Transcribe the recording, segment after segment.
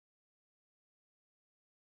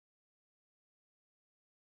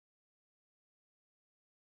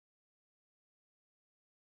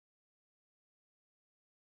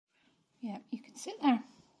Yeah, you can sit there.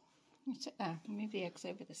 You sit there. Move the eggs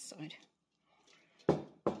over this side.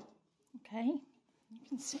 Okay, you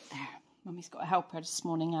can sit there. Mummy's got a helper this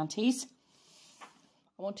morning, aunties.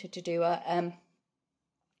 I wanted to do a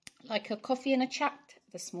like a coffee and a chat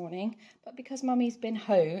this morning, but because Mummy's been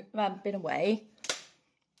away,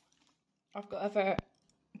 I've got other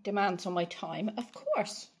demands on my time. Of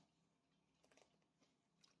course.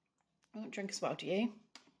 I don't drink as well, do you?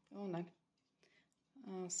 Oh no.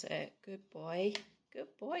 That's it. Good boy. Good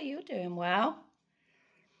boy. You're doing well.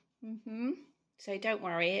 So don't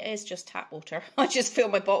worry. It is just tap water. I just fill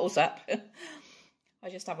my bottles up. I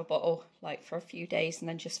just have a bottle like for a few days and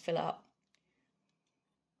then just fill up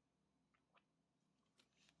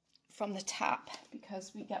from the tap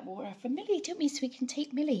because we get water for Millie, don't we? So we can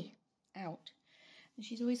take Millie out. And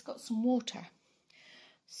she's always got some water.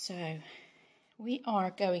 So we are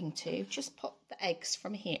going to just pop the eggs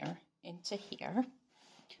from here into here.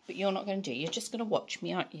 But you're not going to do. You're just going to watch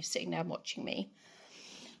me, aren't you? Sitting there watching me.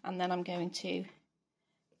 And then I'm going to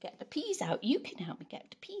get the peas out. You can help me get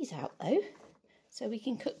the peas out, though. So we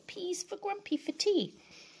can cook peas for Grumpy for tea.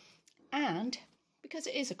 And because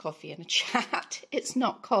it is a coffee and a chat, it's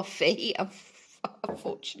not coffee,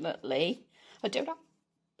 unfortunately. I don't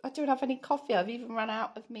have any coffee. I've even run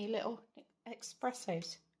out of me little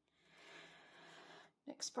espressos.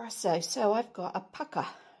 So I've got a pucker.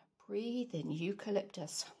 Breathe in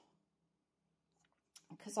eucalyptus.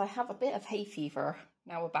 Because I have a bit of hay fever.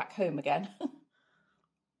 Now we're back home again.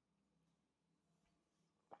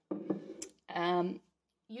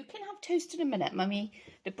 You can have toast in a minute, Mummy.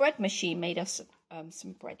 The bread machine made us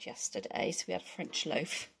some bread yesterday. So we had a French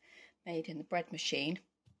loaf made in the bread machine.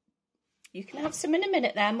 You can have some in a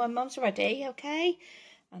minute then. My mum's ready, okay?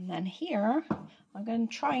 And then here, I'm going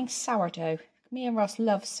to try sourdough. Me and Ross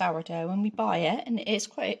love sourdough and we buy it, and it is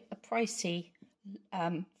quite a pricey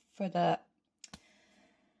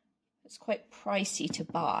it's quite pricey to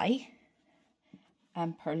buy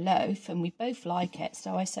per loaf, and we both like it.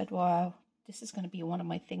 So I said, well, this is going to be one of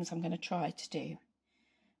my things I'm going to try to do.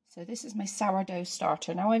 So this is my sourdough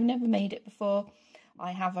starter. Now, I've never made it before.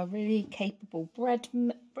 I have a really capable bread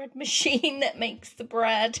machine that makes the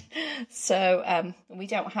bread. So we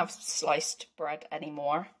don't have sliced bread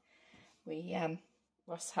anymore.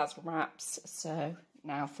 Ross has wraps, so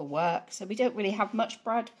now for work. So we don't really have much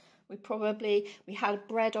bread. We had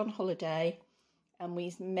bread on holiday, and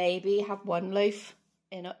we maybe have one loaf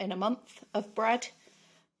in a month of bread.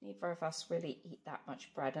 Neither of us really eat that much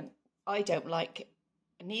bread, and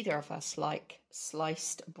neither of us like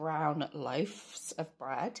sliced brown loaves of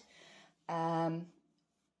bread. And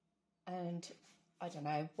I don't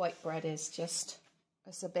know, white bread is just,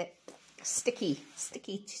 it's a bit sticky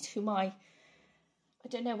to my, I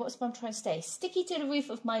don't know, what's Mum trying to say? Sticky to the roof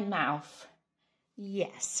of my mouth.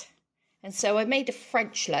 Yes. And so I made a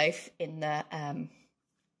French loaf in the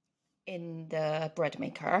bread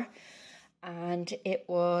maker, and it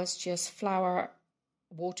was just flour,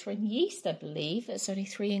 water and yeast, I believe. It's only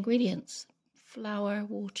 3 ingredients. Flour,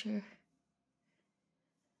 water.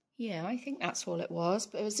 Yeah, I think that's all it was.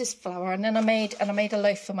 But it was this flour, and then I made a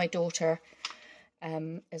loaf for my daughter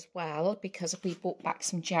as well, because we bought back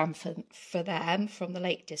some jam for them from the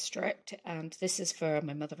Lake District, and this is for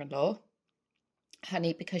my mother-in-law,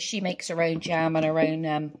 Honey, because she makes her own jam and her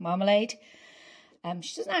own marmalade.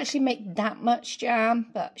 She doesn't actually make that much jam,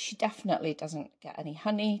 but she definitely doesn't get any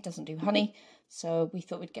honey, doesn't do honey. So we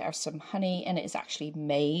thought we'd get her some honey, and it is actually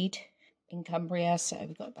made in Cumbria. So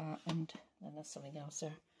we got that, and then there's something else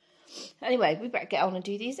there. Anyway, we better get on and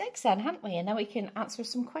do these eggs then, haven't we? And then we can answer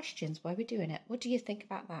some questions while we're doing it. What do you think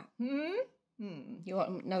about that? You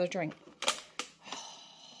want another drink?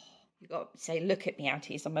 You got to say, look at me,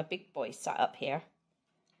 aunties. I'm a big boy sat up here.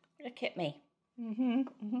 Look at me.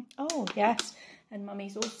 Oh, yes. And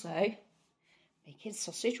Mummy's also making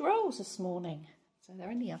sausage rolls this morning. So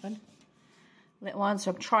they're in the oven. Little ones,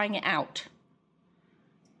 so I'm trying it out.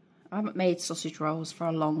 I haven't made sausage rolls for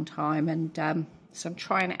a long time, and so I'm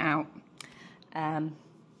trying it out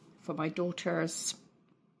for my daughter's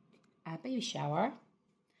baby shower.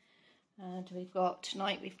 And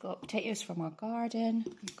tonight we've got potatoes from our garden.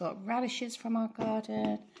 We've got radishes from our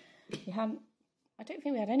garden. I don't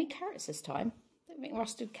think we had any carrots this time. I don't think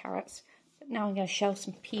Ross did carrots. But now I'm going to shell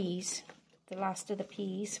some peas, the last of the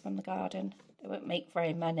peas from the garden. They won't make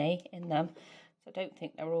very many in them, so I don't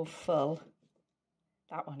think they're all full.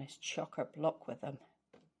 That one is chock-a-block with them.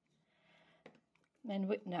 And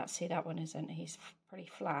then, no, see, that one isn't. He's pretty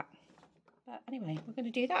flat. But anyway, we're going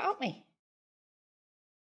to do that, aren't we?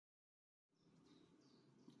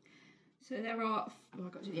 So there are,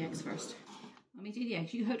 I've got to do the eggs first. Let me do the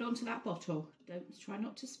eggs. You hold on to that bottle. Don't try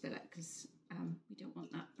not to spill it, because we don't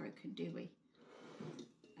want that broken, do we?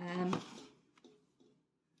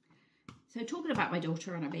 So talking about my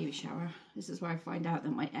daughter and her baby shower, this is where I find out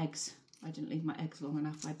that I didn't leave my eggs long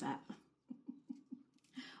enough, I bet.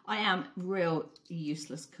 I am real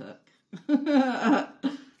useless cook. I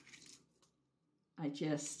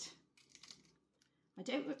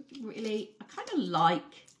kind of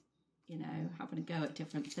like, you know, having a go at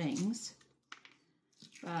different things,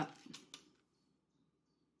 but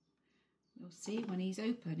we'll see when he's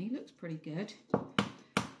open. He looks pretty good.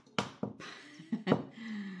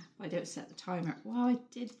 I don't set the timer. Well,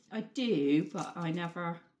 I do, but I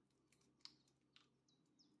never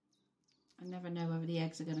know whether the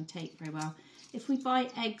eggs are going to take very well. If we buy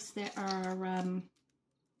eggs that are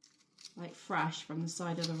like fresh from the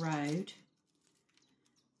side of the road,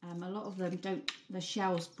 a lot of them the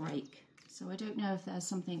shells break. So I don't know if there's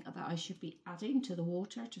something that I should be adding to the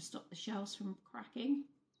water to stop the shells from cracking.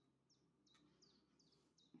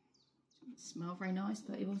 It smells very nice,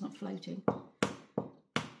 but it wasn't floating.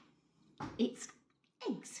 It's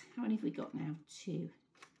eggs. How many have we got now? 2.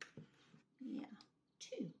 Yeah,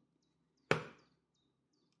 2. I've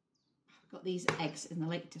got these eggs in the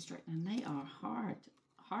Lake District, and they are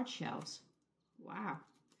hard shells. Wow.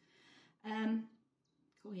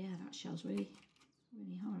 Oh yeah, that shell's really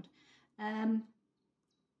hard.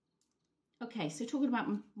 Okay, so talking about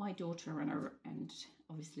my daughter and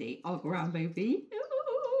obviously our grandbaby.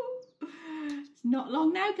 It's not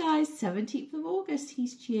long now, guys. 17th of August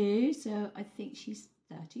he's due, so I think she's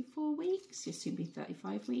 34 weeks. She'll soon be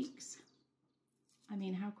 35 weeks. I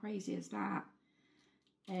mean, how crazy is that?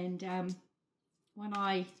 And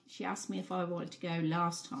when she asked me if I wanted to go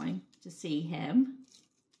last time to see him,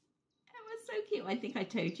 it was so cute. I think I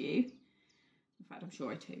told you. In fact, I'm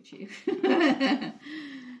sure I told you.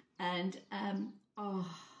 And oh,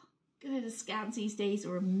 the scans these days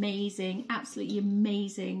are amazing, absolutely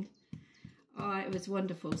amazing. Oh, it was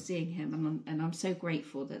wonderful seeing him, and I'm so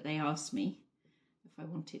grateful that they asked me if I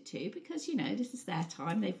wanted to, because, you know, this is their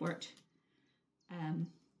time. They've worked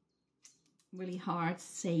really hard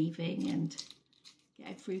saving and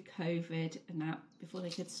getting through COVID and that before they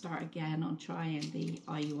could start again on trying the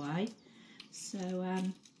IUI. So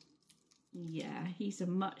yeah, he's a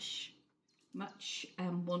much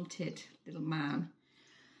wanted little man.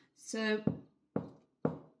 So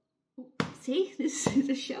see,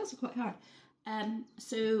 the shells are quite hard.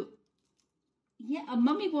 So yeah,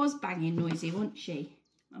 Mummy was banging noisy, wasn't she?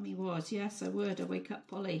 Mummy was, yes, I would. I wake up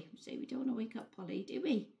Polly. Say we don't want to wake up Polly, do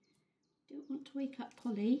we? Don't want to wake up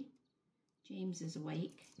Polly. James is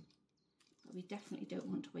awake, but we definitely don't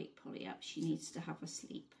want to wake Polly up. She needs to have a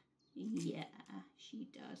sleep. Yeah, she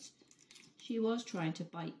does. She was trying to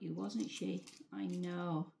bite you, wasn't she? I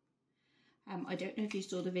know. I don't know if you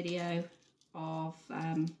saw the video of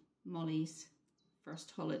Molly's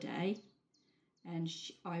first holiday, and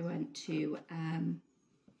I went to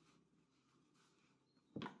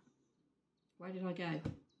where did I go?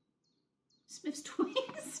 Smith's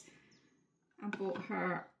Toys, and bought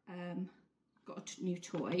her got a new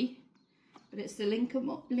toy, but it's the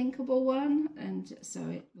linkable one, and so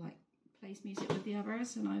it like plays music with the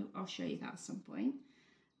others, and I'll show you that at some point.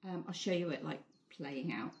 I'll show you it like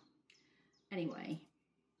playing out. Anyway,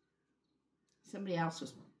 somebody else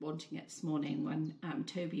was wanting it this morning when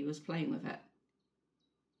Toby was playing with it.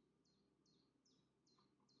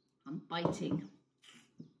 I'm biting.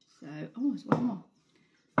 So, oh, there's one more.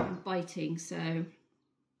 I'm biting, so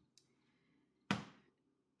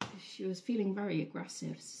she was feeling very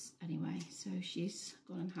aggressive anyway, so she's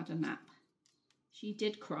gone and had a nap. She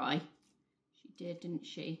did cry. She did, didn't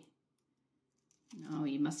she? No,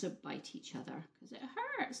 you mustn't bite each other because it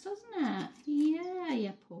hurts, doesn't it? Yeah,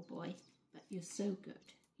 yeah, poor boy. But you're so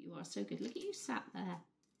good. You are so good. Look at you sat there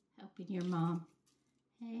helping your mom.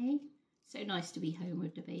 Hey? So nice to be home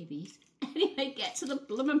with the babies. Anyway, get to the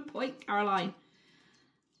blooming point, Caroline.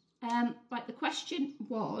 Right, the question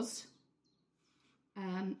was,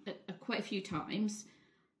 quite a few times,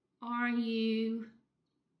 are you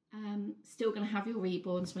still going to have your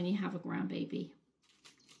reborns when you have a grandbaby?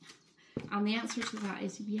 And the answer to that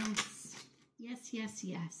is yes. Yes, yes,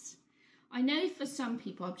 yes. I know for some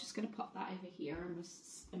people, I'm just going to pop that over here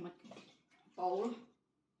in my bowl.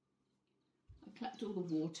 I collect all the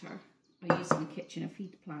water I use in the kitchen and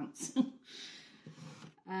feed the plants.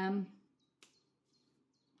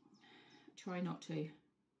 Try not to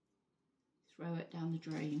throw it down the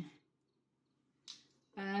drain.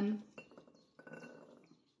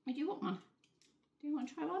 Do you want one? Do you want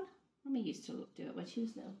to try one? Mummy used to do it when she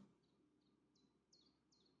was little.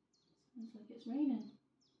 Sounds like it's raining.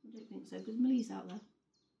 I don't think so, because Millie's out there.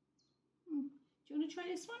 Do you want to try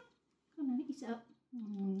this one? Come on, eat it up.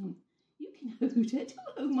 You can hold it.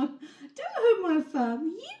 Don't hold my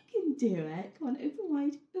thumb. You can do it. Come on, open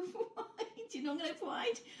wide. Open wide. You're not going to open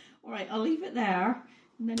wide? All right, I'll leave it there.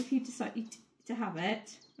 And then if you decide to have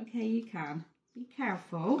it, okay, you can. Be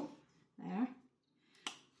careful. There.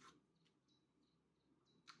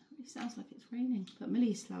 It sounds like it's raining, but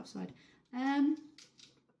Millie's still outside.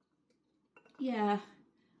 Yeah.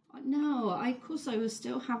 No, of course I will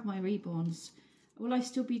still have my reborns. Will I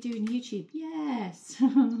still be doing YouTube? Yes.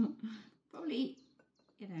 Probably,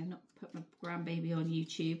 you know, not put my grandbaby on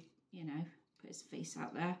YouTube, you know, put his face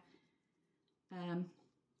out there.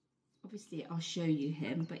 Obviously I'll show you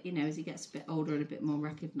him, but you know, as he gets a bit older and a bit more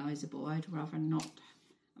recognisable, I'd rather not.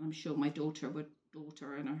 And I'm sure my daughter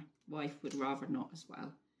and her wife would rather not as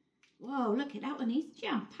well. Whoa, look at that one, he's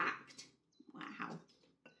jam-packed. Wow.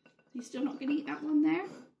 You still not going to eat that one there?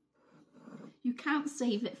 You can't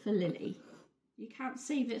save it for Lily. You can't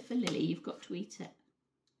save it for Lily, you've got to eat it.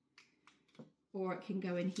 Or it can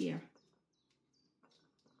go in here.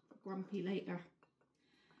 Grumpy later.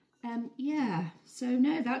 Yeah, so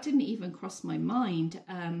no, that didn't even cross my mind.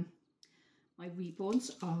 My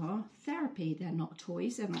reborns are therapy. They're not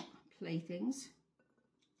toys, they're not playthings.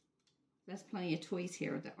 There's plenty of toys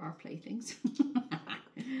here that are playthings.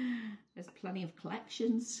 There's plenty of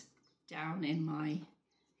collections down in my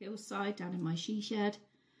hillside, down in my she shed.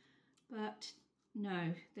 But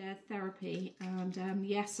no, they're therapy, and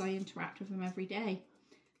yes, I interact with them every day.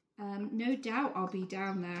 No doubt I'll be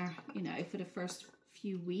down there, you know, for the first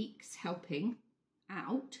few weeks helping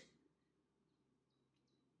out.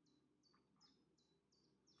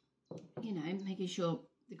 You know, making sure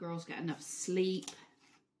the girls get enough sleep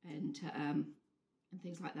and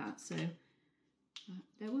things like that. So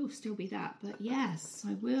there will still be that, but yes,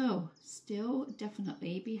 I will still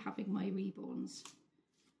definitely be having my reborns.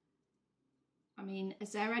 I mean,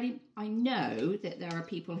 is there any? I know that there are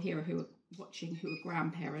people here who are watching who are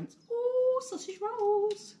grandparents. Oh, sausage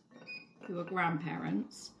rolls! Who are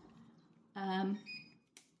grandparents and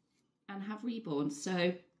have reborns.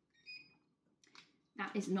 So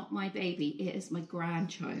that is not my baby. It is my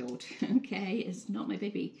grandchild. Okay, it's not my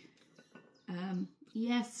baby.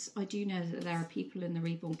 Yes, I do know that there are people in the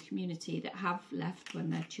reborn community that have left when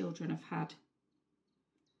their children have had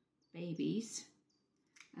babies.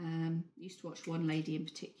 Used to watch one lady in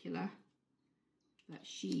particular, but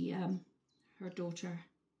she, her daughter,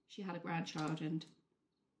 she had a grandchild, and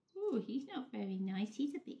oh, he's not very nice.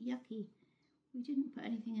 He's a bit yucky. We didn't put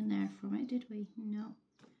anything in there from it, did we? No.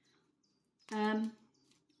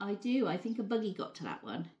 I do. I think a buggy got to that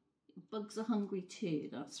one. Bugs are hungry too.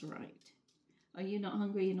 That's right. Are you not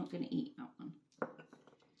hungry? You're not going to eat that one.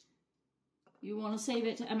 You want to save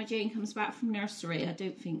it till Emma Jane comes back from nursery? I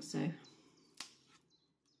don't think so.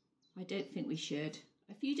 I don't think we should.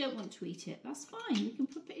 If you don't want to eat it, that's fine. We can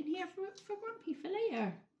put it in here for Grumpy for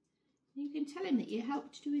later. You can tell him that you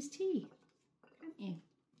helped do his tea, can't you?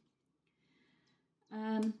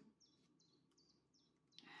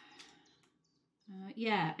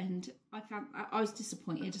 Yeah, and I was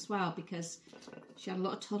disappointed as well because she had a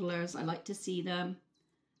lot of toddlers. I like to see them.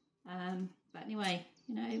 But anyway,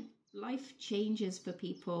 you know, life changes for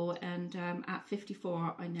people, and at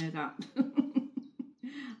 54, I know that.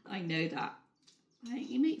 I know that.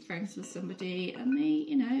 You make friends with somebody, and they,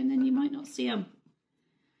 you know, and then you might not see them.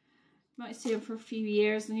 You might see them for a few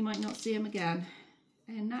years, and you might not see them again.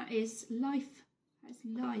 And that is life. That's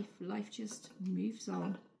life. Life just moves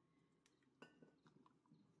on.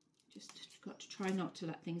 Just got to try not to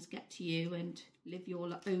let things get to you and live your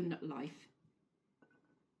own life.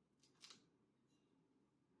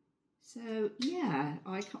 So yeah,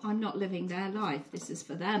 I'm not living their life. This is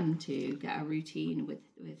for them to get a routine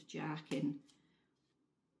with Jack, and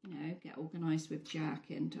you know, get organised with Jack.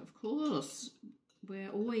 And of course, we're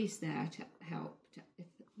always there to help. If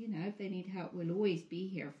you know, if they need help, we'll always be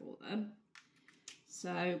here for them.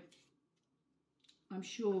 So I'm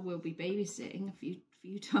sure we'll be babysitting a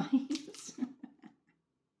few times.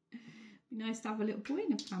 Be nice to have a little boy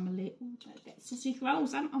in the family. Oh, I'll get sausage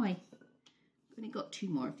rolls, haven't I? I've only got 2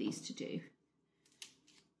 more of these to do.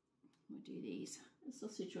 We'll do these. The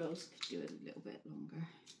sausage rolls could do it a little bit longer,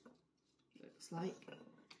 looks like.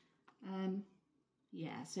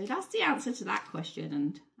 Yeah, so that's the answer to that question,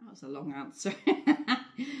 and that was a long answer.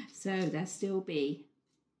 So there'll still be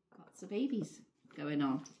lots of babies going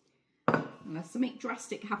on. Unless something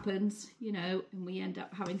drastic happens, you know, and we end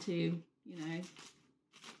up having to, you know,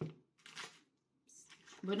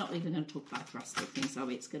 we're not even going to talk about drastic things, are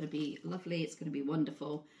we? It's going to be lovely, it's going to be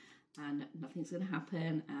wonderful. and nothing's going to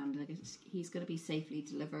happen, and he's going to be safely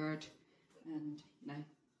delivered, and you know,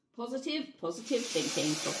 positive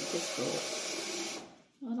thinking, positive thoughts.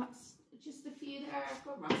 Well, that's just a few there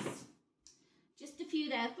for Russ. Just a few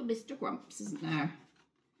there for Mr. Grumps, isn't there?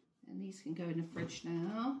 And these can go in the fridge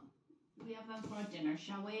now. We have them for our dinner,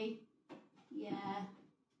 shall we? Yeah.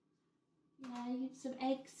 Yeah, some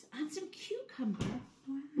eggs and some cucumber.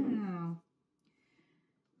 Wow.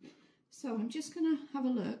 So I'm just going to have a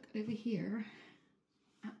look over here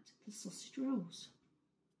at the sausage rolls.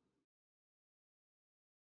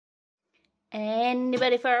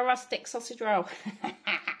 Anybody for a rustic sausage roll?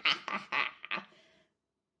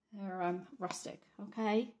 They're rustic,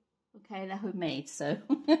 okay? Okay, they're homemade, so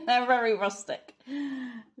they're very rustic.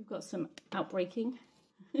 We've got some outbreaking.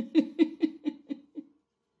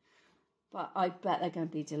 But I bet they're going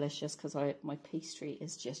to be delicious because my pastry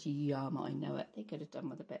is just yum. I know it. They could have done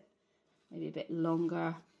with maybe a bit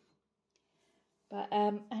longer. But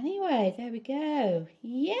anyway, there we go.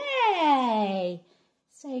 Yay!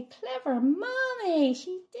 Say, clever Mummy,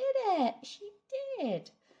 she did it. She did.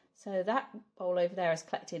 So that bowl over there is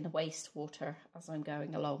collecting the wastewater as I'm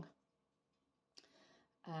going along.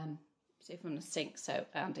 So from the sink,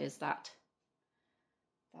 and is that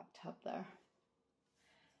tub there.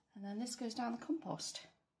 And then this goes down the compost,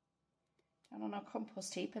 down on our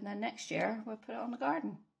compost heap, and then next year we'll put it on the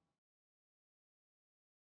garden.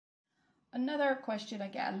 Another question I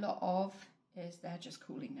get a lot of is, they're just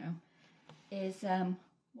cooling now, is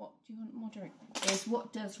what do you want more drink? Is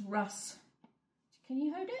what does Russ, can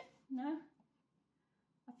you hold it? No?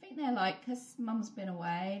 I think they're like, because Mum's been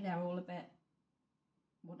away, they're all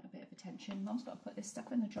want a bit of attention. Mum's got to put this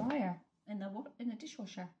stuff in the dryer, in the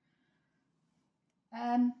dishwasher.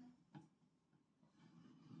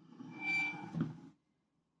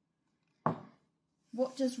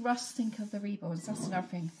 What does Russ think of the Reborns? That's another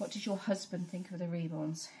thing. What does your husband think of the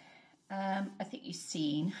Reborns? I think you've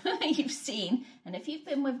seen, and if you've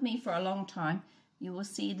been with me for a long time, you will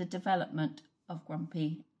see the development of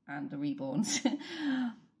Grumpy and the Reborns.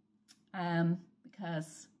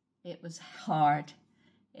 Because it was hard.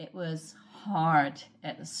 It was hard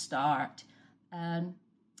at the start.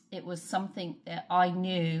 It was something that I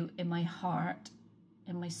knew in my heart,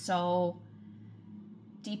 in my soul,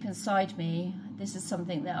 deep inside me, this is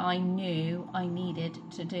something that I knew I needed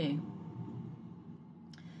to do.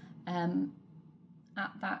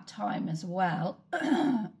 At that time as well,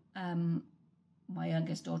 my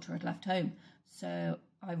youngest daughter had left home. So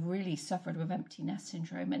I really suffered with empty nest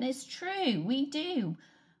syndrome. And it's true, we do.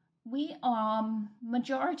 We are,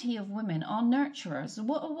 majority of women are nurturers.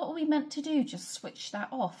 What are we meant to do? Just switch that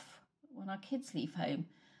off when our kids leave home.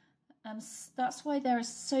 That's why there are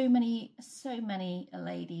so many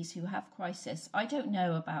ladies who have crisis. I don't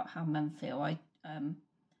know about how men feel.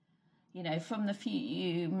 You know, from the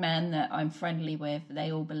few men that I'm friendly with,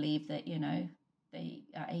 they all believe that, you know, they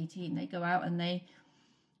at 18 they go out and they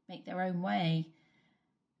make their own way.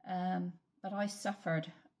 But I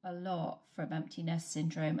suffered a lot from empty nest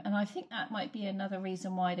syndrome, and I think that might be another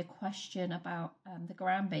reason why the question about the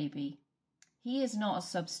grandbaby. He is not a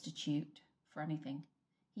substitute for anything.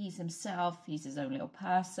 He's himself. He's his own little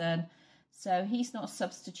person. So he's not a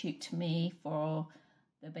substitute to me for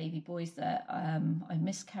the baby boys that I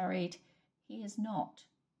miscarried. He is not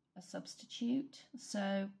a substitute.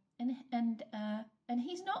 So and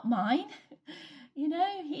he's not mine. You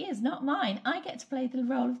know, he is not mine. I get to play the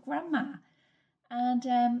role of grandma. And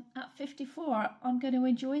at 54, I'm going to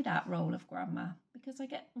enjoy that role of grandma because I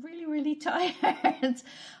get really, really tired.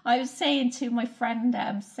 I was saying to my friend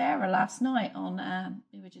Sarah last night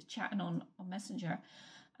we were just chatting on Messenger,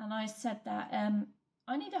 and I said that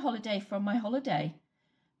I need a holiday from my holiday,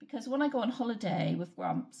 because when I go on holiday with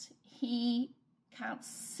Grumps, he can't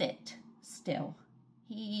sit still.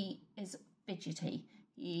 He is fidgety.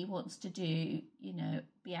 He wants to do, you know,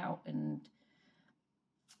 be out, and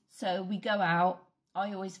so we go out.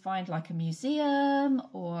 I always find like a museum,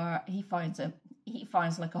 or he finds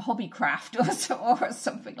like a hobby craft or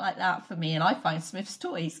something like that for me, and I find Smith's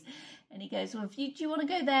Toys. And he goes, well, do you want to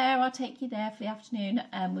go there? I'll take you there for the afternoon.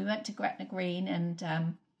 We went to Gretna Green, and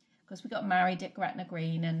because we got married at Gretna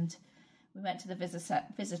Green, and we went to the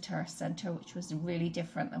visitor centre, which was really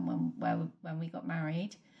different than when we got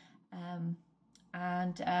married.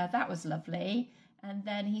 And that was lovely. And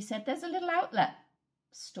then he said, there's a little outlet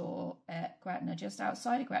store at Gretna, just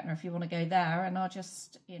outside of Gretna, if you want to go there. And I'll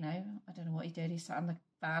just, you know, I don't know what he did. He sat in the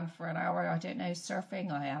van for an hour, I don't know,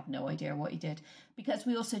 surfing. I have no idea what he did, because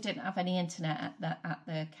we also didn't have any internet at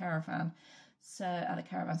the caravan, so at the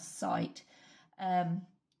caravan site.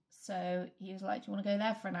 So he was like, do you want to go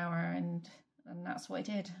there for an hour? And And that's what I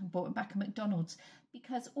did. I bought him back a McDonald's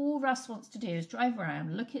because all Russ wants to do is drive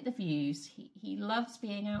around, look at the views. He loves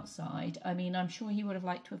being outside. I mean, I'm sure he would have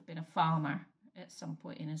liked to have been a farmer at some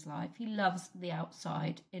point in his life. He loves the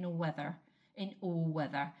outside in all weather,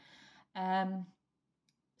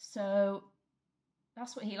 So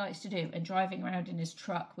that's what he likes to do. And driving around in his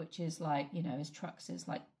truck, which is like, you know, his trucks is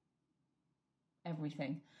like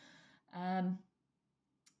everything.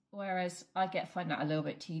 Whereas I find that a little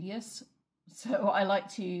bit tedious. So I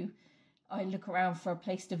look around for a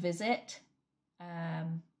place to visit.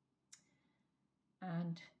 And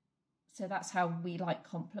so that's how we like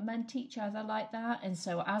complement each other like that. And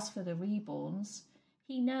so as for the reborns,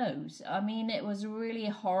 he knows. I mean, it was really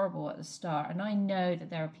horrible at the start. And I know that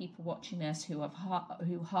there are people watching this who have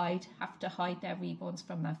to hide their reborns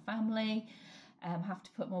from their family, have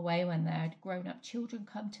to put them away when their grown-up children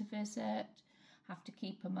come to visit, have to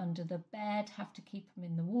keep them under the bed, have to keep them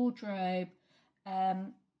in the wardrobe.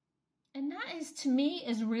 And that is, to me,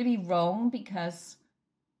 is really wrong because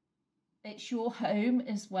it's your home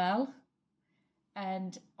as well.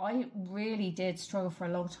 And I really did struggle for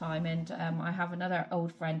a long time. And I have another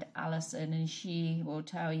old friend, Alison, and she will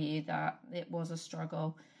tell you that it was a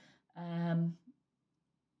struggle. And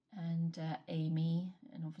Amy,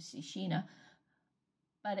 and obviously Sheena.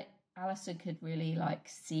 But Alison could really like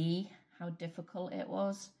see how difficult it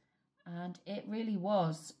was. And it really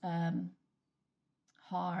was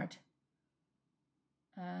hard.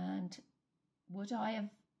 And would I have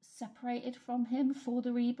separated from him for the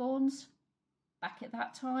reborns back at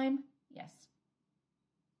that time?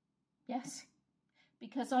 Yes,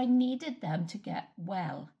 because I needed them to get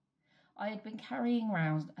well. I had been carrying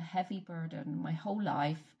around a heavy burden my whole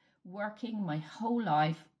life, working my whole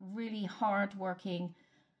life, really hard working,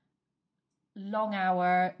 not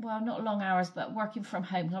long hours, but working from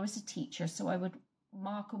home. I was a teacher, so I would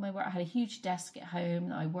mark all my work. I had a huge desk at home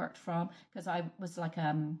that I worked from because I was like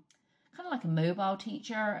kind of like a mobile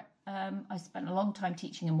teacher. I spent a long time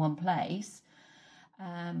teaching in one place.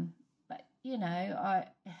 But you know, I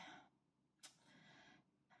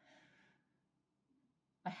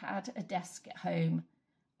had a desk at home.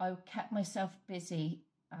 I kept myself busy,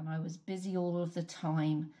 and I was busy all of the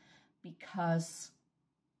time because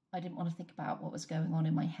I didn't want to think about what was going on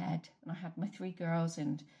in my head. And I had my 3 girls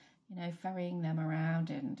and, you know, ferrying them around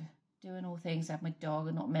and doing all things. I had my dog,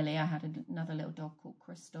 and not Millie. I had another little dog called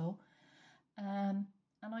Crystal. And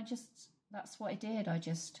that's what I did. I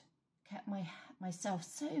just kept myself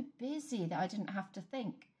so busy that I didn't have to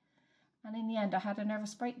think. And in the end, I had a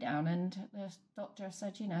nervous breakdown, and the doctor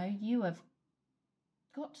said, you know, you have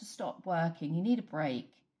got to stop working. You need a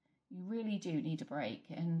break. You really do need a break.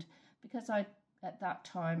 And because at that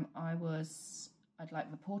time, I'd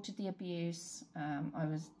like reported the abuse. I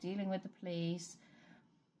was dealing with the police.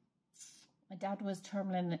 My dad was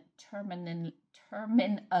terminally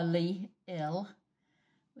ill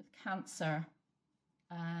with cancer.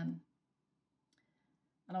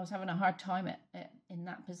 And I was having a hard time in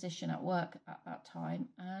that position at work at that time.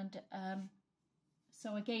 And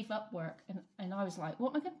so I gave up work, and I was like,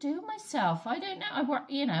 what am I going to do with myself? I don't know.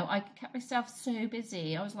 I kept myself so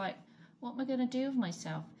busy. I was like, what am I going to do with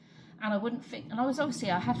myself? And I wouldn't think, and I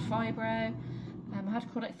had fibro, I had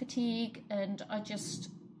chronic fatigue, and I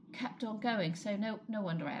just kept on going. So no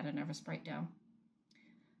wonder I had a nervous breakdown.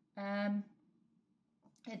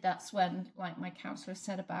 That's when, like, my counsellor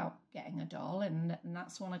said about getting a doll, and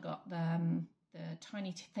that's when I got the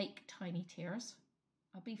fake tiny tears.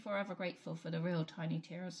 I'll be forever grateful for the real tiny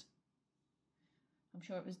tears. I'm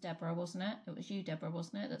sure it was Deborah, wasn't it? It was you, Deborah,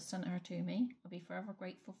 wasn't it, that sent her to me? I'll be forever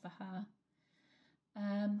grateful for her.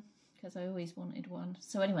 Because I always wanted one.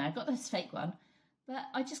 So anyway, I got this fake one, but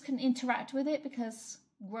I just couldn't interact with it because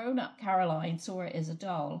grown-up Caroline saw it as a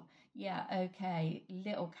doll. Yeah, okay,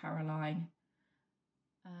 little Caroline.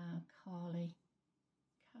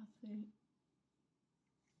 Kathy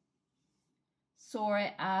saw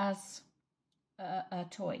it as a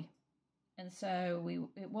toy, and so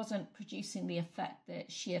it wasn't producing the effect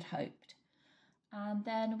that she had hoped. And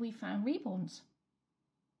then we found reborns,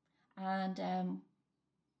 and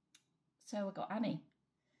so I got Annie,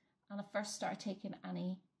 and I first started taking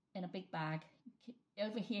Annie in a big bag.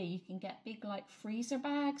 Over here you can get big like freezer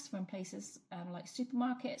bags from places like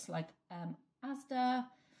supermarkets like Asda,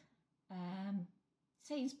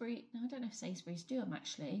 Sainsbury. No, I don't know if Sainsbury's do them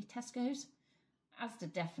actually. Tesco's,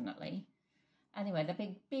 Asda definitely. Anyway,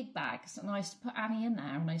 they're big bags, and I used to put Annie in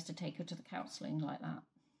there, and I used to take her to the counselling like that.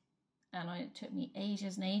 And it took me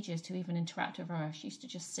ages and ages to even interact with her. She used to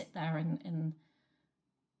just sit there, and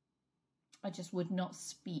I just would not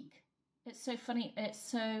speak. It's so funny.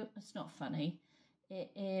 It's not funny.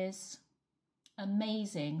 It is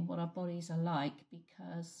amazing what our bodies are like,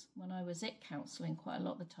 because when I was at counselling quite a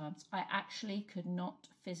lot of the times, I actually could not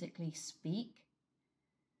physically speak.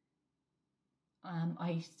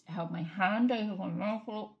 I held my hand over my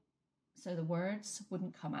mouth so the words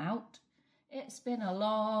wouldn't come out. It's been a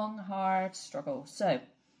long, hard struggle. So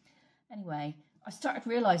anyway, I started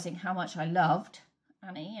realising how much I loved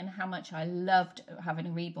Annie and how much I loved having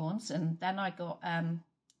reborns. And then I got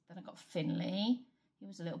Finley. He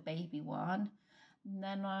was a little baby one. And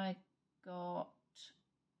then I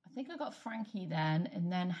think I got Frankie then,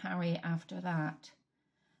 and then Harry after that.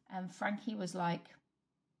 And Frankie was like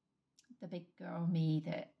the big girl me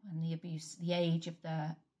that when the age of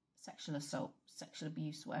the sexual assault, sexual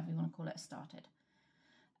abuse, whatever you want to call it, started.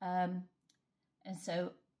 And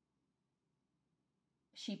so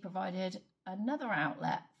she provided another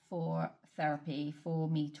outlet for therapy, for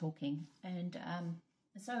me talking. And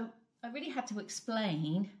so I really had to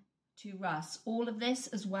explain to Russ all of this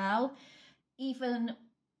as well, even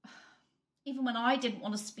when I didn't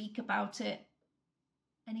want to speak about it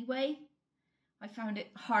anyway. I found it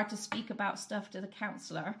hard to speak about stuff to the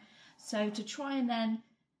counsellor. So to try and then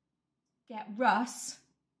get Russ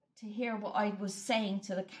to hear what I was saying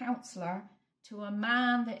to the counsellor, to a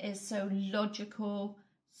man that is so logical,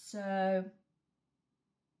 so,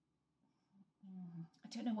 I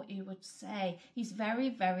don't know what you would say. He's very,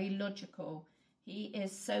 very logical. He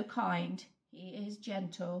is so kind. He is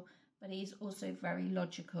gentle, but he's also very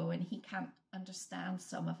logical, and he can't understand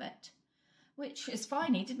some of it, which is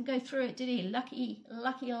fine. He didn't go through it, did he? Lucky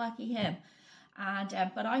him.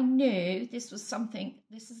 And but I knew this was something.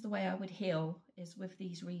 This is the way I would heal, is with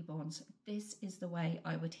these reborns. This is the way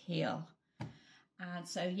I would heal. And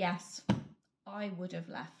so yes, I would have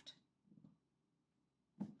left.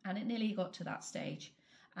 And it nearly got to that stage.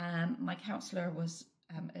 My counsellor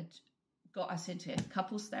had got us into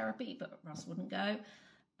couples therapy, but Russ wouldn't go.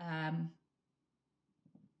 And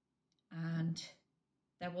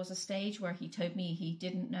there was a stage where he told me he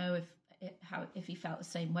didn't know if he felt the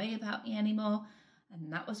same way about me anymore,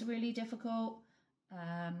 and that was really difficult.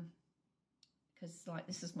 Because like,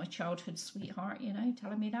 this is my childhood sweetheart, you know,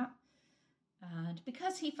 telling me that. And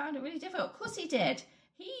because he found it really difficult. Of course he did.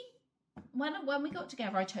 When we got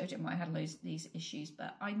together, I told him I had these issues,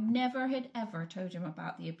 but I never had ever told him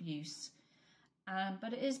about the abuse.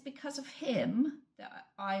 But it is because of him that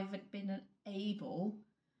I've been able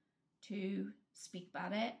to speak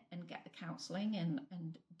about it and get the counselling and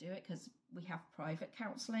do it, because we have private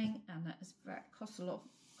counselling, and that costs a lot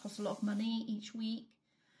of money each week.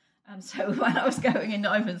 So when I was going and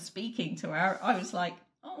not even speaking to her, I was like,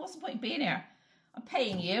 oh, what's the point of being here? I'm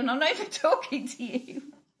paying you and I'm not even talking to you.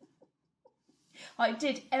 I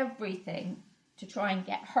did everything to try and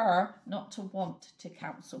get her not to want to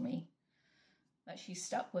counsel me. But she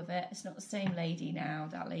stuck with it. It's not the same lady now.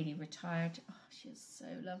 That lady retired. Oh, she was so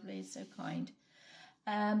lovely, so kind.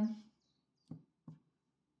 I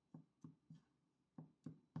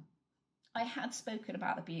had spoken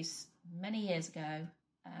about abuse many years ago.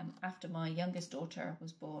 After my youngest daughter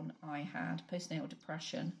was born, I had postnatal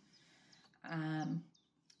depression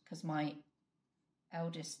because my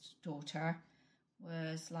eldest daughter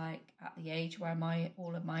was like at the age where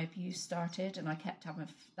all of my abuse started, and I kept having,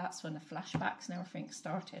 that's when the flashbacks and everything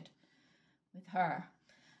started with her.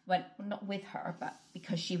 Well, not with her, but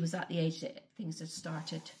because she was at the age that things had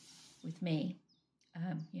started with me.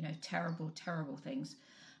 You know, terrible, terrible things.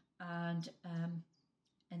 And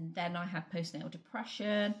then I had postnatal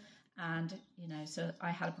depression, and, you know, so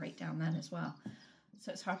I had a breakdown then as well.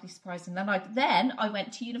 So it's hardly surprising. Then I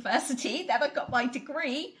went to university, then I got my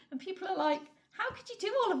degree, and people are like, how could you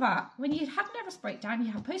do all of that when you had a nervous breakdown, you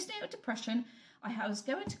had postnatal depression? I was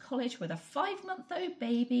going to college with a 5-month-old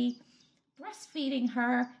baby, breastfeeding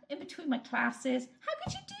her in between my classes. How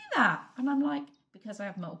could you do that? And I'm like, because I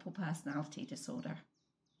have multiple personality disorder.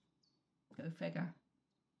 Go figure.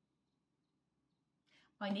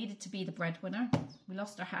 I needed to be the breadwinner. We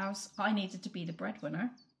lost our house. I needed to be the breadwinner.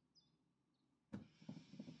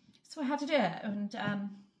 So I had to do it. And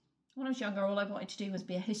when I was younger, all I wanted to do was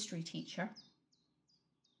be a history teacher.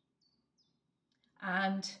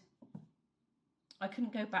 And I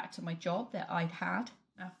couldn't go back to my job that I'd had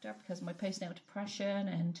after because of my postnatal depression,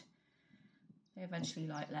 and they eventually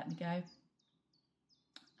let me go.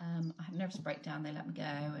 I had a nervous breakdown. They let me go,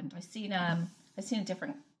 and I seen a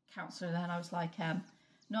different counsellor then. I was like,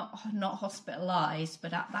 not hospitalised,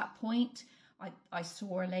 but at that point, I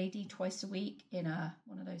saw a lady twice a week in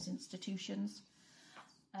one of those institutions.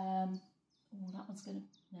 That's not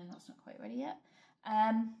quite ready yet.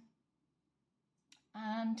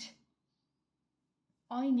 And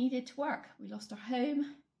I needed to work. We lost our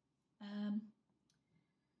home.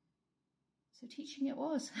 So teaching it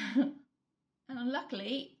was. And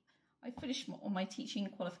luckily, I finished all my teaching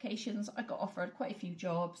qualifications. I got offered quite a few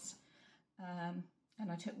jobs.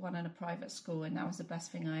 And I took one in a private school, and that was the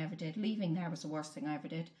best thing I ever did. Leaving there was the worst thing I ever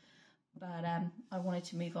did. But I wanted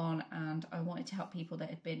to move on, and I wanted to help people that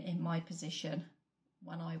had been in my position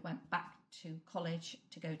when I went back to college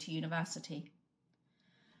to go to university.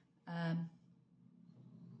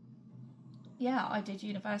 Yeah, I did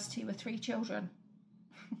university with 3 children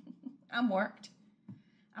and worked.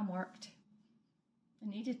 I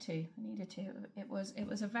needed to. It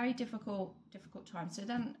was a very difficult time. So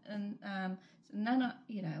then,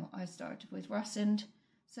 I started with Russ, and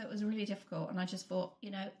so it was really difficult. And I just thought,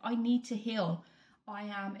 I need to heal. I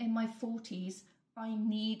am in my 40s. I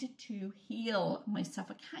need to heal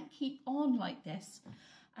myself. I can't keep on like this.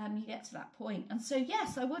 You get to that point. And so,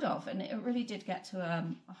 yes, I would have. And it really did get to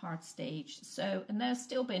a hard stage. So, and there's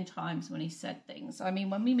still been times when he said things. I mean,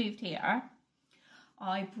 when we moved here,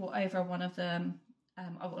 I brought over one of them.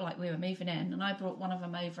 We were moving in, and I brought one of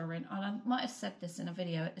them over, and I might have said this in a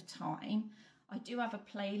video at the time. I do have a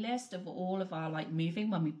playlist of all of our moving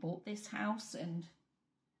when we bought this house, and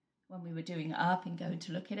when we were doing it up and going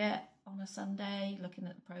to look at it on a Sunday, looking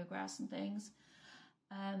at the progress and things.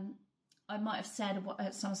 I might have said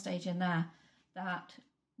at some stage in there that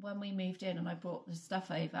when we moved in and I brought the stuff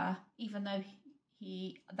over, even though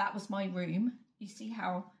that was my room, you see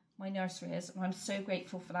how my nursery is, and I'm so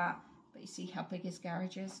grateful for that. But you see how big his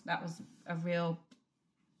garage is? That was a real,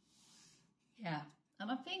 yeah.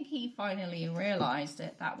 And I think he finally realised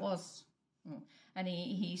it. That was, and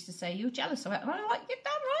he used to say, "You're jealous of it." And I'm like, "You're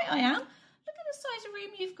damn right I am. Look at the size of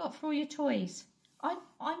room you've got for all your toys."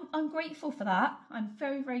 I'm grateful for that. I'm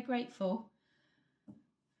very, very grateful.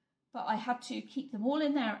 But I had to keep them all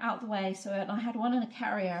in there, out of the way. So I had one in a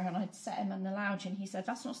carrier, and I'd set him in the lounge, and he said,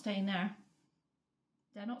 "That's not staying there.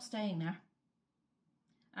 They're not staying there."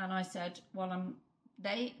 And I said, "Well,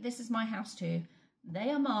 this is my house too.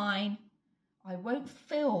 They are mine. I won't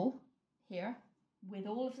fill here with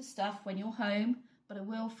all of the stuff when you're home, but I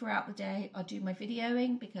will throughout the day. I'll do my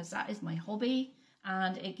videoing because that is my hobby,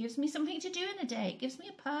 and it gives me something to do in the day. It gives me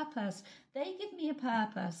a purpose. They give me a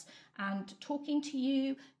purpose, and talking to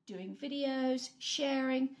you, doing videos,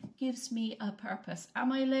 sharing gives me a purpose.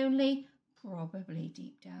 Am I lonely? Probably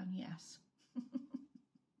deep down, yes."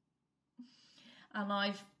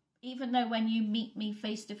 And even though when you meet me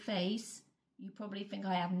face to face, you probably think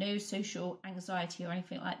I have no social anxiety or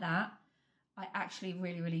anything like that. I actually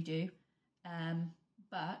really, really do.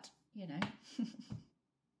 But,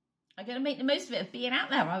 I got to make the most of it, of being out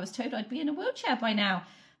there. I was told I'd be in a wheelchair by now,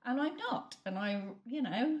 and I'm not.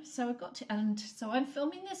 And so I got to, and so I'm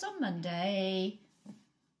filming this on Monday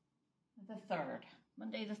the 3rd.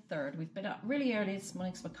 Monday the 3rd. We've been up really early this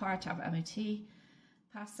morning because my car had to have MOT.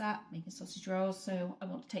 Past that, making sausage rolls, so I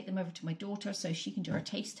want to take them over to my daughter so she can do her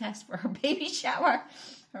taste test for her baby shower,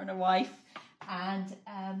 her and her wife. And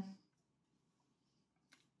and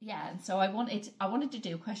so I wanted to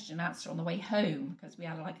do a question and answer on the way home, because we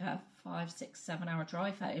had a 5, 6, 7 hour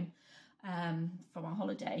drive home from our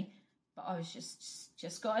holiday. But I was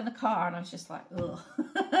just got in the car, and I was just like, ugh.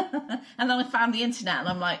 And then I found the internet, and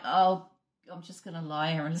I'm like, oh, I'm just going to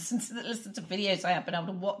lie here and listen to videos I have been able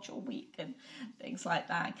to watch all week and things like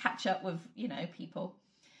that, and catch up with, people.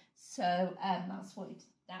 So that's what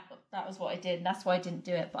that was what I did, and that's why I didn't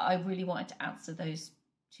do it. But I really wanted to answer those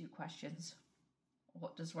 2 questions.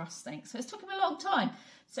 What does Russ think? So it's taken me a long time.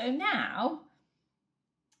 So now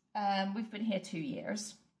we've been here 2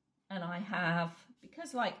 years, and I have,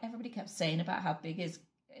 because everybody kept saying about how big his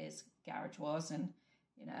garage was, and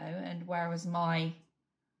and where was my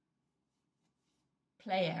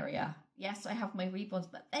play area. Yes, I have my reborns,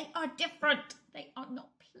 but they are different. They are not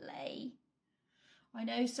play. I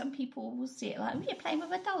know some people will see it like, "Oh, you're playing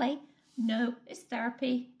with a dolly." No, it's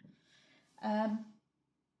therapy.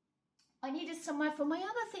 I needed somewhere for my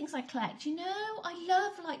other things I collect. I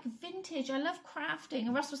love vintage. I love crafting.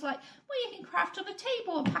 And Russ was like, "Well, you can craft on a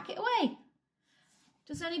table and pack it away."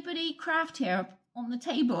 Does anybody craft here on the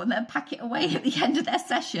table and then pack it away at the end of their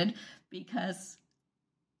session? Because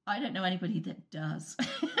I don't know anybody that does.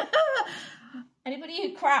 Anybody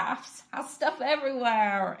who crafts has stuff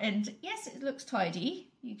everywhere. And yes, it looks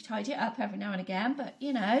tidy. You tidy it up every now and again, but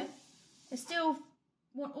I still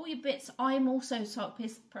want all your bits. I'm also the sort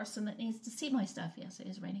of person that needs to see my stuff. Yes, it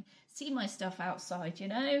is raining. See my stuff outside,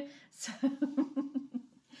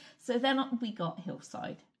 So then we got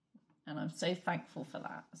Hillside. And I'm so thankful for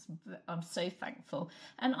that. I'm so thankful.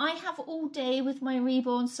 And I have all day with my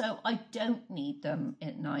reborn, so I don't need them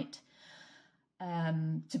at night.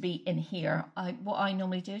 to be in here. What I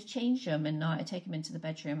normally do is change them, and I take him into the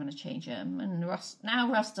bedroom and I change him. And Russ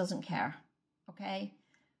doesn't care. Okay,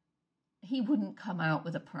 he wouldn't come out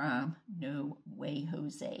with a pram. No way,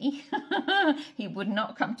 Jose. He would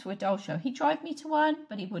not come to a doll show. He'd drive me to one,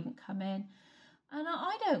 but he wouldn't come in. And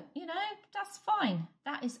I don't, that's fine.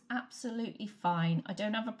 That is absolutely fine. I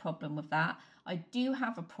don't have a problem with that. I do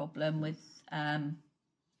have a problem with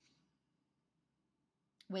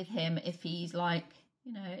him if he's like,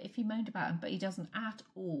 if he moaned about him, but he doesn't at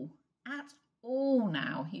all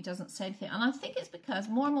now. He doesn't say anything. And I think it's because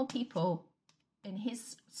more and more people in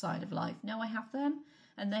his side of life know I have them,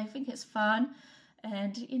 and they think it's fun.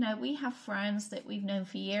 And, we have friends that we've known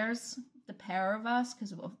for years, the pair of us,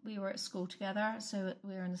 because we were at school together. So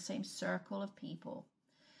we were in the same circle of people.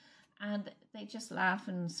 And they just laugh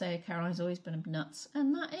and say, Caroline's always been nuts.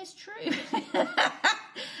 And that is true.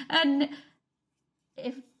 And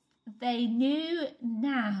if they knew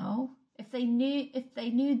now, if they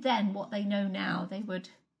knew then what they know now, they would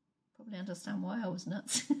probably understand why I was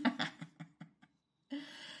nuts.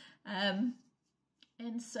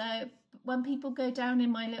 And so when people go down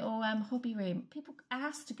in my little hobby room, people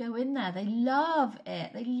ask to go in there. They love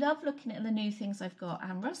it. They love looking at the new things I've got.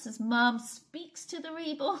 And Russ's mum speaks to the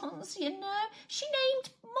Reborns, She named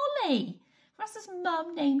Molly. Russ's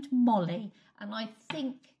mum named Molly. And I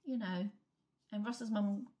think, and Russ's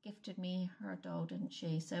mum gifted me her doll, didn't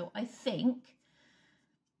she? So I think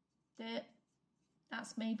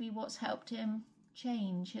that's maybe what's helped him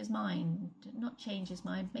change his mind. Not change his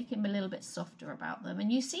mind, make him a little bit softer about them.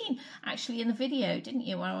 And you've seen actually in the video, didn't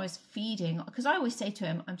you, when I was feeding, because I always say to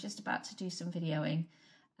him, I'm just about to do some videoing.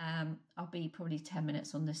 I'll be probably 10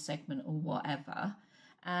 minutes on this segment or whatever.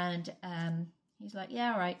 And he's like,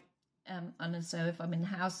 yeah, all right. And so if I'm in the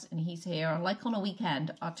house and he's here, like on a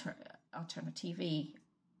weekend, I'll turn the TV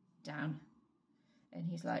down. And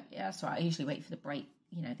he's like, yeah, that's right. I usually wait for the break,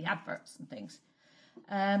 the adverts and things.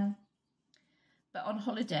 But on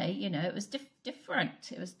holiday, it was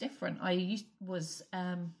different. It was different. I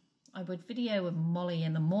would video with Molly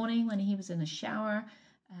in the morning when he was in the shower.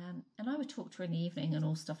 And I would talk to her in the evening and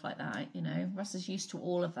all stuff like that. Russ is used to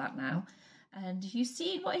all of that now. And you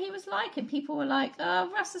seen what he was like. And people were like,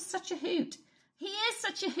 oh, Russ is such a hoot. He is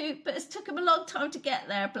such a hoot, but it's took him a long time to get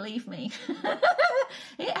there, believe me.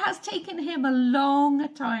 It has taken him a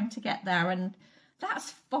long time to get there. And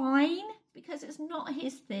that's fine, because it's not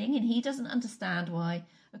his thing, and he doesn't understand why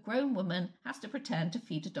a grown woman has to pretend to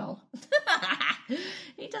feed a doll.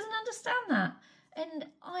 He doesn't understand that. And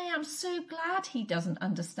I am so glad he doesn't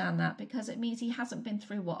understand that, because it means he hasn't been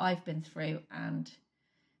through what I've been through, and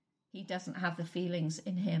he doesn't have the feelings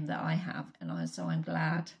in him that I have. And so I'm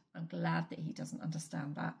glad that he doesn't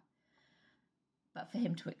understand that. But for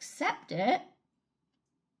him to accept it,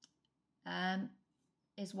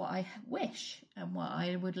 is what I wish and what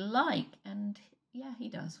I would like. And yeah, he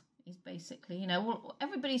does. He's basically, well,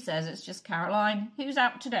 everybody says it's just Caroline. Who's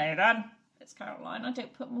out today then? It's Caroline. I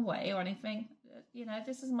don't put them away or anything.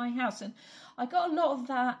 This is my house. And I got a lot of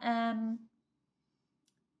that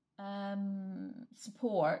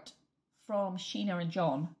support from Sheena and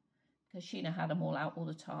John, because Sheena had them all out all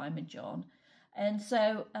the time, and John. And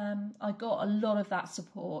so I got a lot of that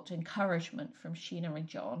support, encouragement from Sheena and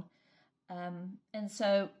John. And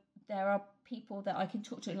so there are people that I can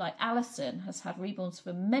talk to, like Alison has had Reborns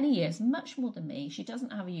for many years, much more than me. She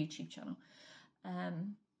doesn't have a YouTube channel.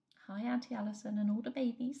 Hi, Auntie Alison and all the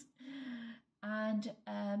babies. And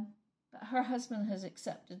but her husband has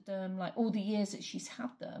accepted them, like all the years that she's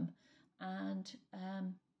had them. And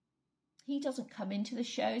he doesn't come into the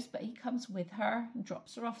shows, but he comes with her and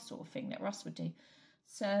drops her off, sort of thing that Russ would do.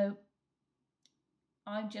 So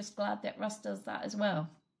I'm just glad that Russ does that as well.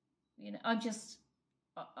 I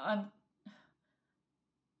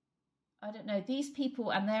don't know, these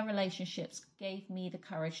people and their relationships gave me the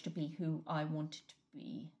courage to be who I wanted to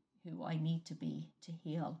be, who I need to be to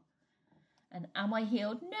heal. And am I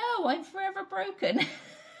healed? No, I'm forever broken.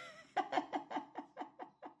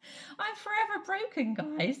 I'm forever broken,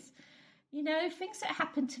 guys. Things that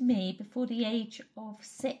happened to me before the age of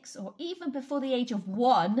 6 or even before the age of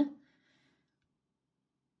 1,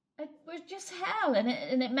 we're just hell, and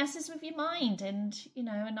it messes with your mind, and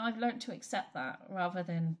and I've learned to accept that rather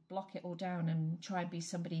than block it all down and try and be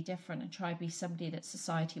somebody different and try and be somebody that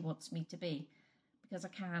society wants me to be, because I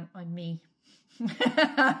can't. I'm me.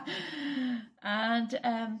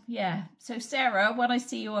 And yeah, so Sarah, when I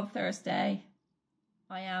see you on Thursday,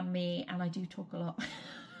 I am me, and I do talk a lot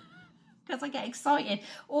because I get excited.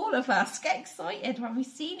 All of us get excited when we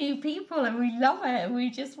see new people, and we love it, and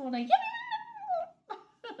we just want to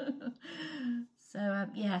So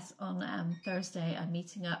yes, on Thursday I'm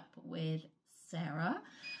meeting up with Sarah,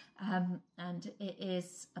 and it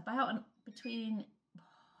is about between,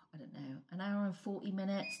 I don't know, an hour and 40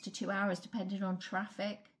 minutes to 2 hours, depending on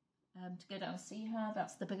traffic, to go down and see her.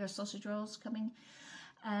 That's the bigger sausage rolls coming.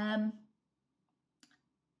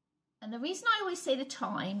 And the reason I always say the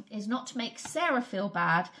time is not to make Sarah feel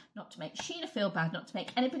bad, not to make Sheena feel bad, not to make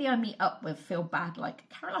anybody I meet up with feel bad, like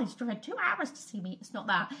Caroline's driven 2 hours to see me. It's not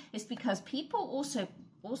that. It's because people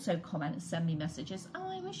also comment and send me messages. Oh,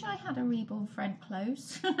 I wish I had a reborn friend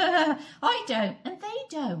close. I don't, and they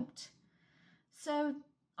don't. So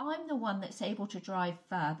I'm the one that's able to drive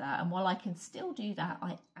further. And while I can still do that,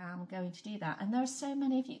 I am going to do that. And there are so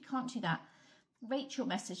many of you who can't do that. Rachel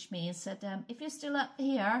messaged me and said, if you're still up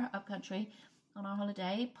here, up country, on our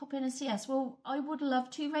holiday, pop in and see us. Well, I would love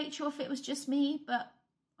to, Rachel, if it was just me, but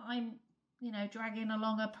I'm, you know, dragging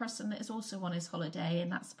along a person that is also on his holiday,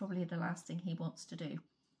 and that's probably the last thing he wants to do.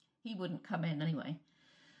 He wouldn't come in anyway.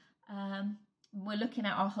 We're looking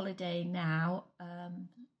at our holiday now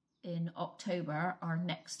in October, our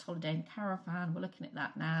next holiday in caravan. We're looking at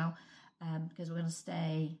that now because we're going to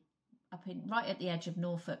stay up in right at the edge of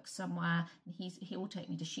Norfolk somewhere, and he will take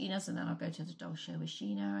me to Sheena's, and then I'll go to the dog show with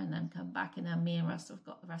Sheena, and then come back, and then me and Russ have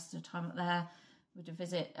got the rest of the time up there. We're to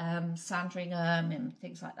visit Sandringham and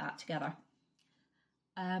things like that together.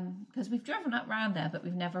 Because we've driven up around there, but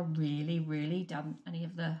we've never really done any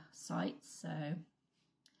of the sites, so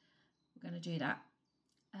we're going to do that.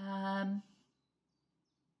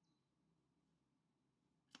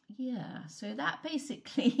 Yeah, so that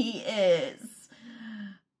basically is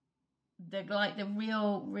the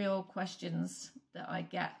real questions that I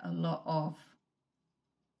get a lot of.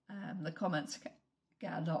 The comments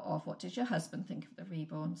get a lot of, what does your husband think of the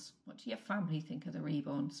reborns? What do your family think of the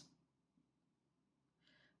reborns?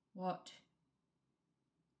 What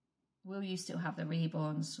will you still have the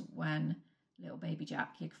reborns when little baby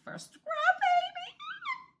Jack, your first baby,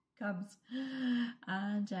 comes?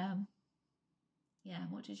 And yeah,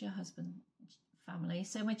 what does your husband family?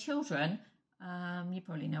 So my children, you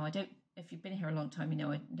probably know, if you've been here a long time, you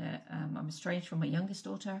know that I'm estranged from my youngest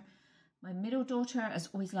daughter. My middle daughter has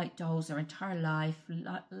always liked dolls her entire life,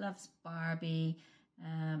 loves Barbie,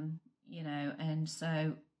 you know, and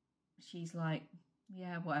so she's like,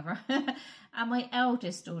 yeah, whatever. And my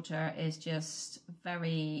eldest daughter is just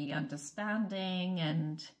very understanding,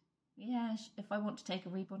 and yeah, if I want to take a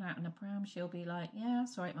reborn out in a pram, she'll be like, yeah,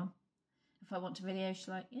 that's all right, Mum. If I want to video, she's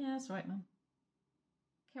like, yeah, that's all right, Mum.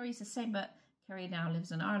 Kerry's the same, but Kerry now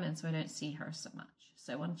lives in Ireland, so I don't see her so much.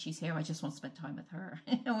 So when she's here, I just want to spend time with her,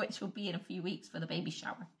 which will be in a few weeks for the baby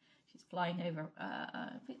shower. She's flying over.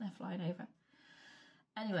 I think they're flying over.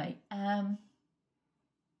 Anyway,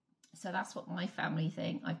 so that's what my family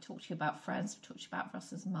think. I've talked to you about friends. I've talked to you about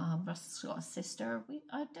Russ's mum. Russ's got a sister.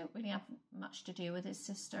 I don't really have much to do with his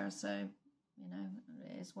sister, so, you know,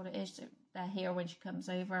 it is what it is. They're here when she comes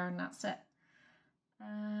over, and that's it.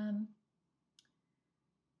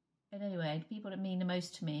 But anyway, the people that mean the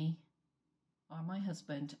most to me are my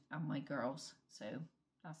husband and my girls. So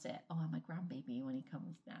that's it. Oh, and my grandbaby when he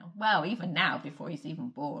comes now. Well, even now, before he's even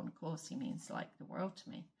born, of course, he means like the world to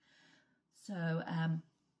me. So,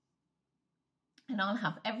 and I'll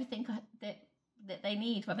have everything that they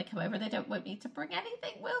need when they come over. They won't need to bring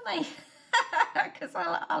anything, will they? Because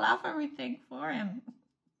I'll have everything for him.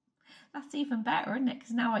 That's even better, isn't it?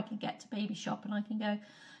 Because now I can get to baby shop and I can go,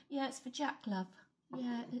 yeah, it's for Jack, love.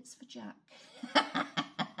 Yeah, it's for Jack.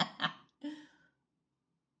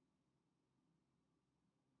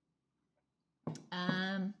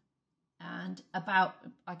 And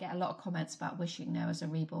I get a lot of comments about wishing there was a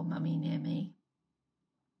reborn mummy near me.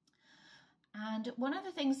 And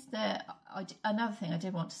another thing I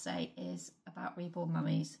did want to say is about reborn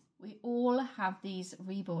mummies. We all have these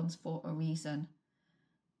reborns for a reason.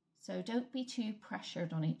 So don't be too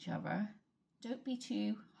pressured on each other. Don't be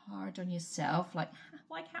too hard on yourself. Like,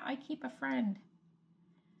 why can't I keep a friend?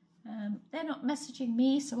 They're not messaging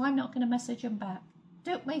me, so I'm not going to message them back.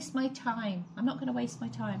 Don't waste my time. I'm not going to waste my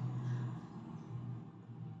time.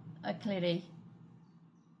 Clearly,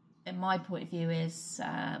 in my point of view, is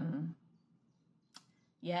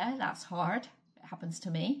yeah, that's hard. It happens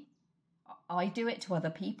to me. I do it to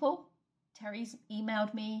other people. Terry's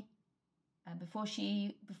emailed me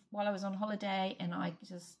while I was on holiday, and I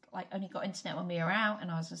just like only got internet when we were out,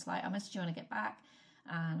 and I was just like, I'll message you when I get back,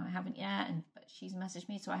 and I haven't yet, but she's messaged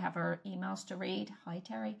me, so I have her emails to read. Hi,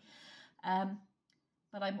 Terry.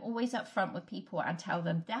 But I'm always upfront with people and tell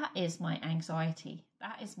them that is my anxiety.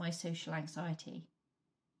 That is my social anxiety.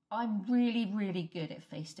 I'm really, really good at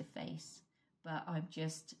face-to-face. but I'm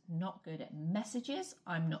just not good at messages.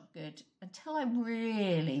 I'm not good until I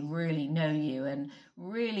really, really know you, and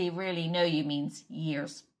really, really know you means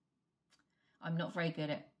years. I'm not very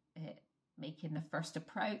good at making the first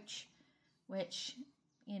approach, which,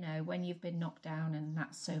 you know, when you've been knocked down and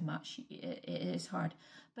that's so much, it is hard.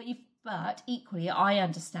 But equally, I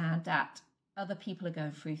understand that other people are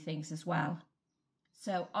going through things as well.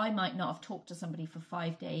 So I might not have talked to somebody for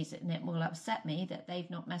 5 days, and it will upset me that they've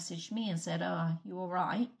not messaged me and said, "Oh, you all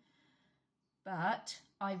right?" But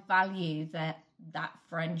I value that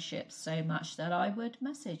friendship so much that I would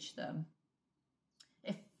message them,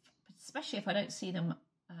 especially if I don't see them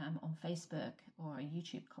on Facebook or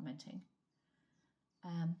YouTube commenting.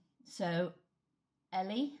 So,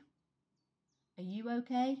 Ellie, are you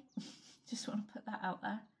okay? Just want to put that out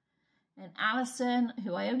there. And Alison,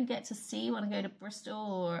 who I only get to see when I go to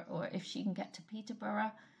Bristol, or if she can get to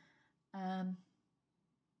Peterborough. I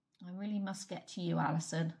really must get to you,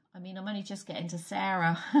 Alison. I mean, I'm only just getting to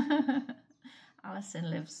Sarah.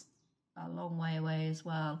 Alison lives a long way away as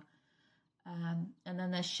well. And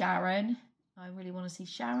then there's Sharon. I really want to see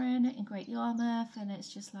Sharon in Great Yarmouth. And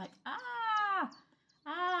it's just like,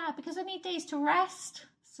 because I need days to rest.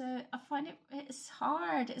 So I find it's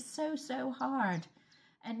hard. It's so hard.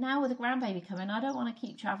 And now with the grandbaby coming, I don't want to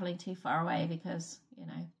keep travelling too far away because, you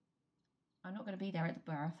know, I'm not going to be there at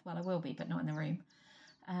the birth. Well, I will be, but not in the room.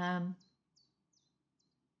 I'll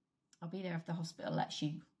be there if the hospital lets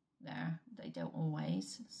you there. They don't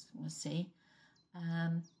always. We'll see.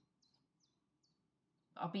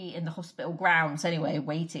 I'll be in the hospital grounds anyway,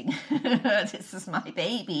 waiting. This is my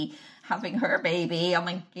baby, having her baby. Oh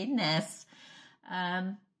my goodness.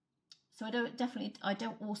 So I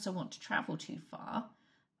don't also want to travel too far.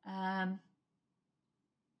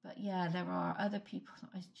 But yeah, there are other people that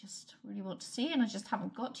I just really want to see, and I just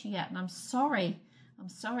haven't got to yet. And I'm sorry,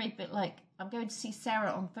 but like, I'm going to see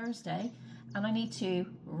Sarah on Thursday, and I need to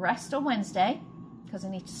rest on Wednesday because I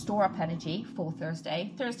need to store up energy for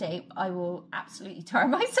Thursday. Thursday, I will absolutely tire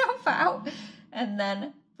myself out. And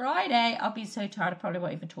then Friday, I'll be so tired, I probably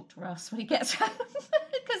won't even talk to Russ when he gets home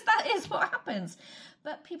because that is what happens.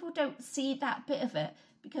 But people don't see that bit of it,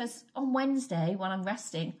 because on Wednesday, when I'm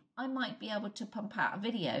resting, I might be able to pump out a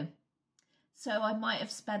video. So I might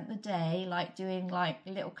have spent the day like doing like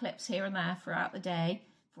little clips here and there throughout the day,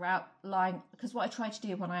 throughout lying, because what I try to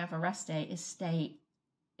do when I have a rest day is stay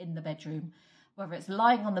in the bedroom, whether it's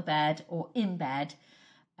lying on the bed or in bed,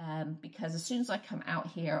 because as soon as I come out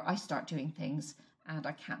here, I start doing things, and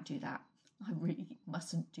I can't do that. I really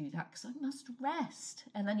mustn't do that because I must rest.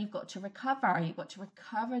 And then you've got to recover. You've got to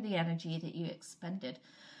recover the energy that you expended.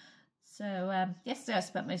 So yesterday I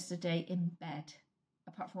spent most of the day in bed,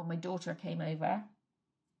 apart from when my daughter came over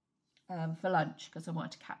for lunch, because I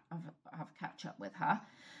wanted to have a catch up with her.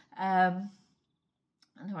 And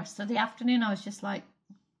the rest of the afternoon I was just like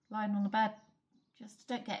lying on the bed. Just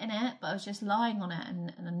don't get in it, but I was just lying on it,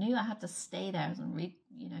 and I knew I had to stay there and read,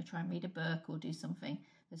 try and read a book or do something.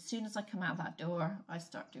 As soon as I come out that door, I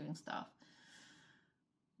start doing stuff.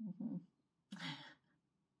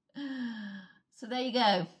 So there you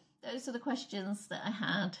go. Those are the questions that I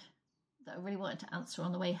had that I really wanted to answer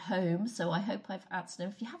on the way home. So I hope I've answered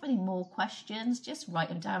them. If you have any more questions, just write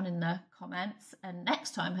them down in the comments. And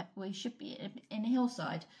next time we should be in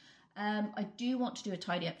Hillside. I do want to do a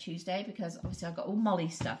tidy up Tuesday because obviously I've got all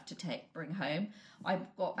Molly's stuff to bring home.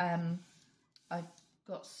 I've got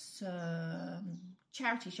some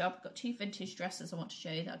charity shop. I've got 2 vintage dresses I want to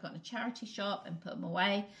show you that I got in a charity shop and put them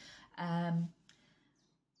away.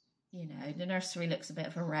 The nursery looks a bit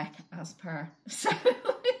of a wreck as per. So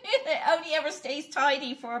it only ever stays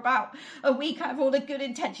tidy for about a week. I have all the good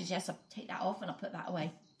intentions. Yes, I'll take that off and I'll put that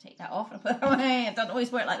away. Take that off and I'll put that away. It doesn't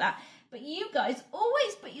always work like that. But you guys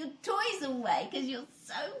always put your toys away because you're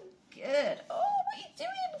so good. Oh, what are you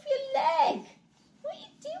doing with your leg? What are you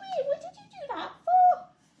doing? What did you do that for?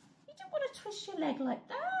 You don't want to twist your leg like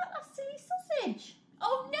that. That's silly sausage.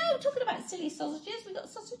 Oh no, talking about silly sausages, we got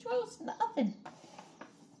sausage rolls in the oven.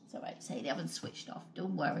 It's all right to say the oven's switched off.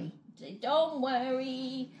 Don't worry. Don't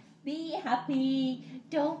worry. Be happy.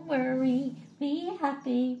 Don't worry. Be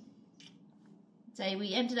happy. So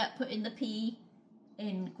we ended up putting the pea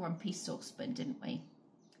in Grumpy's saucepan, didn't we?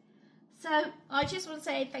 So I just want to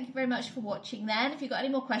say thank you very much for watching then. If you've got any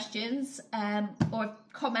more questions or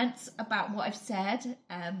comments about what I've said,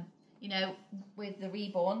 with the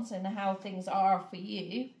reborns and how things are for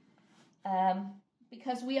you,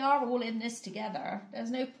 because we are all in this together.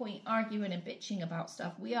 There's no point arguing and bitching about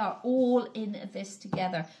stuff. We are all in this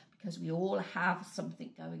together because we all have something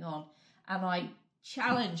going on. And I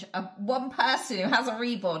challenge one person who has a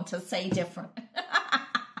reborn to say different.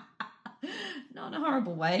 not in a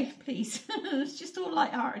horrible way, please. It's just all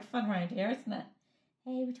light-hearted fun around here, isn't it?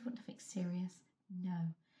 Hey, we don't want nothing serious. No.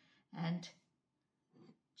 And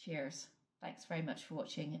cheers. Thanks very much for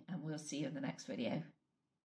watching, and we'll see you in the next video.